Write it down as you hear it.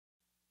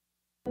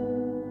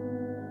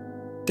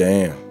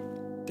Damn.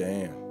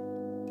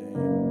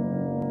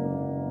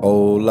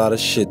 Whole lot of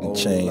shit done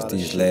changed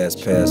these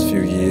past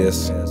few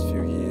years.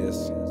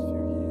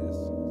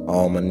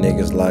 All my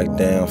niggas locked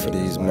down for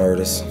these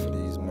murders.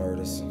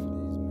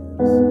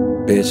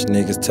 Bitch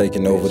niggas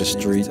taking over the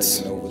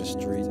streets,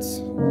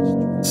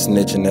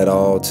 snitching at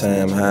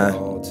all-time high,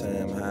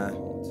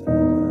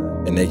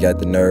 and they got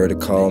the nerve to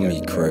call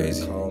me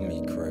crazy.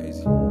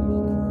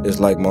 It's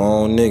like my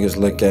own niggas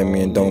look at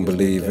me and don't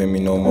believe in me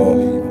no more.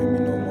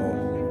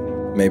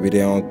 Maybe they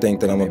don't think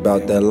that I'm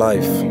about that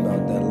life.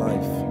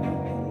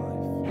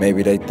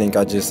 Maybe they think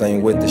I just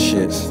ain't with the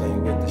shits.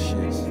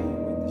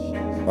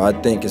 But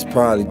I think it's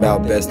probably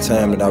about best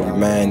time that I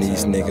remind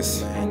these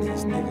niggas,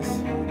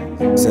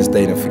 since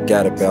they done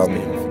forgot about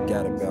me.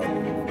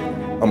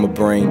 I'm a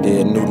brain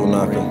dead noodle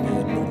knocker.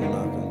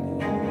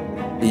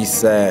 East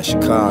Side,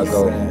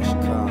 Chicago.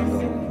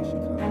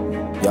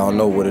 Y'all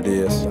know what it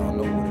is.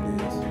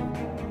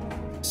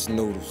 It's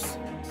Noodles.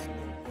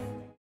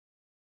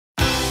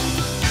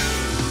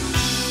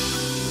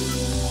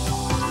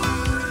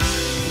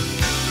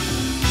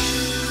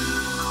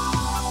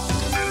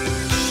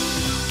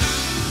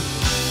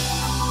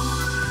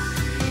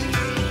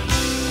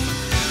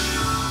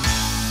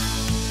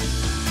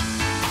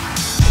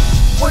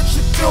 What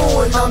you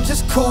doing? I'm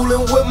just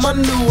coolin' with my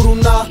Noodle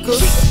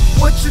Knockaz.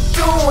 What you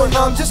doing?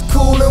 I'm just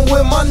coolin'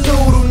 with my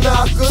Noodle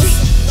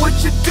Knockaz.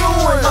 What you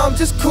doing? I'm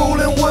just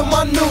coolin' with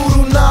my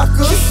Noodle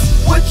Knockaz.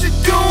 What you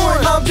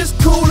doing? I'm just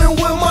coolin'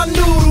 with my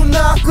Noodle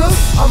Knockaz.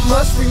 I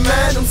must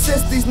remind them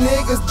since these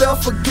niggas done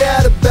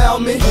forgot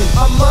about me.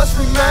 I must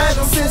remind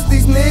them since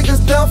these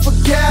niggas done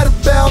forgot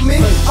about me.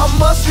 I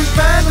must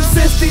remind them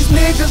since these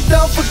niggas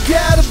done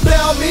forgot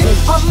about me.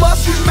 I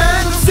must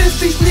remind them since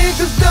these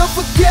niggas done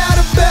forgot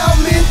about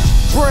me.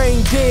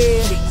 Brain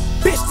dead,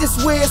 bitch, this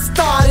where it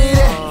started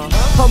at.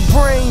 I'm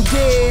brain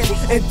dead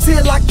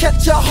until I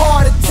catch a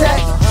heart attack.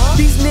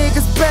 These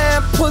niggas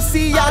buying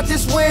pussy, I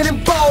just went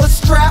and bought a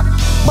strap.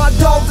 My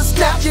dog to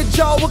snap your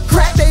jaw with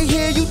crack, they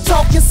hear you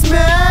talking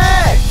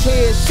smack.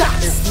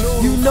 Headshots,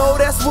 you know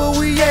that's what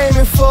we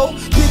aiming for.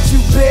 Bitch, you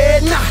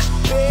better not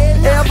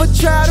ever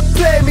try to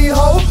play me,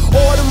 ho.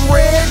 Or them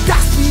red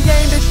dots, we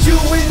aimed at you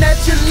and at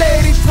your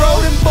lady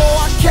throat. And boy,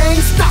 I can't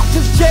stop,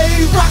 cause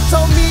J-Rock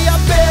told me I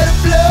better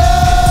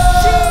blow.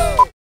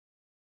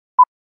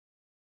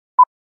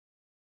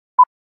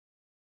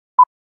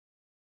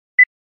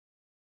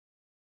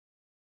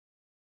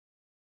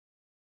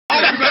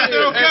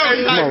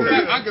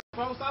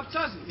 Stop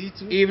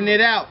touching. Even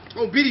it out.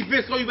 Oh, BD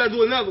Bisco, you better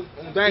do another.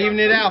 Even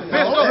it out.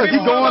 Bisco,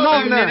 keep going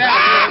on now.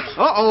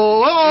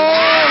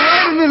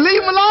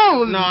 Leave him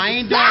alone. No, I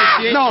ain't doing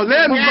shit. No,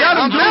 let him do it.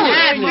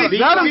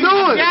 Let him do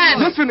it.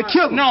 This finna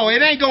kill him. No,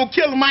 it ain't gonna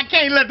kill him. I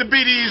can't let the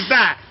BDs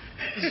die.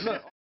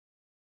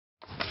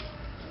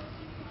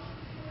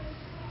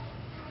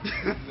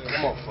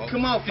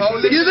 Come on,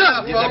 folks. Get it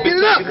up, folks. Get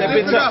it up. Get that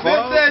bitch up,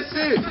 folks.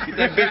 Get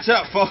that bitch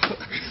up, folks.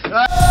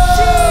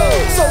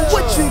 So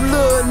what you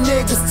little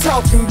niggas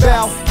talking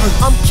about?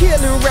 I'm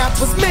killing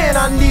rappers, man,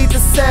 I need to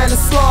sign a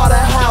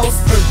slaughterhouse.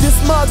 This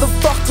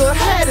motherfucker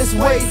had his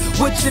way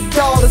with your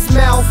daughter's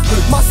mouth.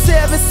 My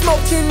 7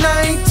 smoking,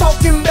 I ain't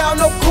talking about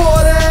no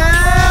quarter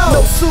ounce.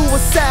 No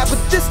suicide, but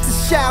this the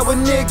shot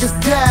when niggas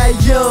die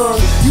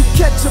young. You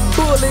catch a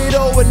bullet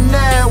over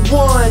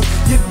 9-1,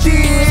 you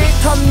dig?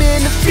 I'm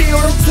in the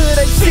field until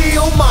they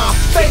steal my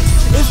faith.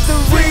 It's the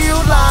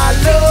real I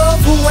love,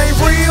 who ain't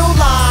real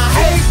I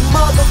hate,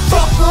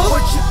 motherfucker.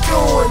 What you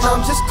doing?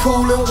 I'm just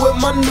coolin' with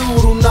my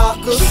Noodle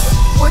Knockaz.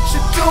 What you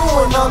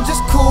doing? I'm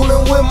just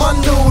coolin' with my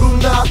Noodle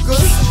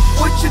Knockaz.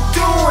 What you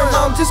doing?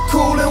 I'm just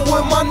coolin'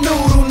 with my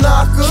Noodle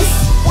Knockaz.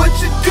 What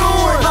you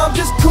doing? I'm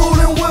just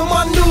coolin' with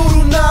my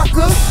Noodle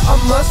Knockaz. I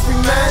must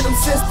remind them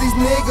since these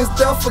niggas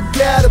done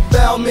forgot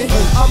about me.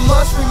 I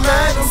must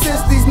remind them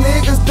since these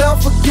niggas done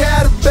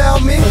forgot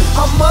about me.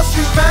 I must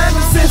remind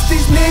them since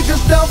these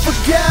niggas done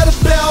forgot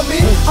about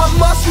me. I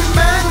must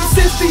remind them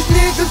since these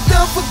niggas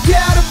done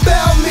forgot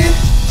about me.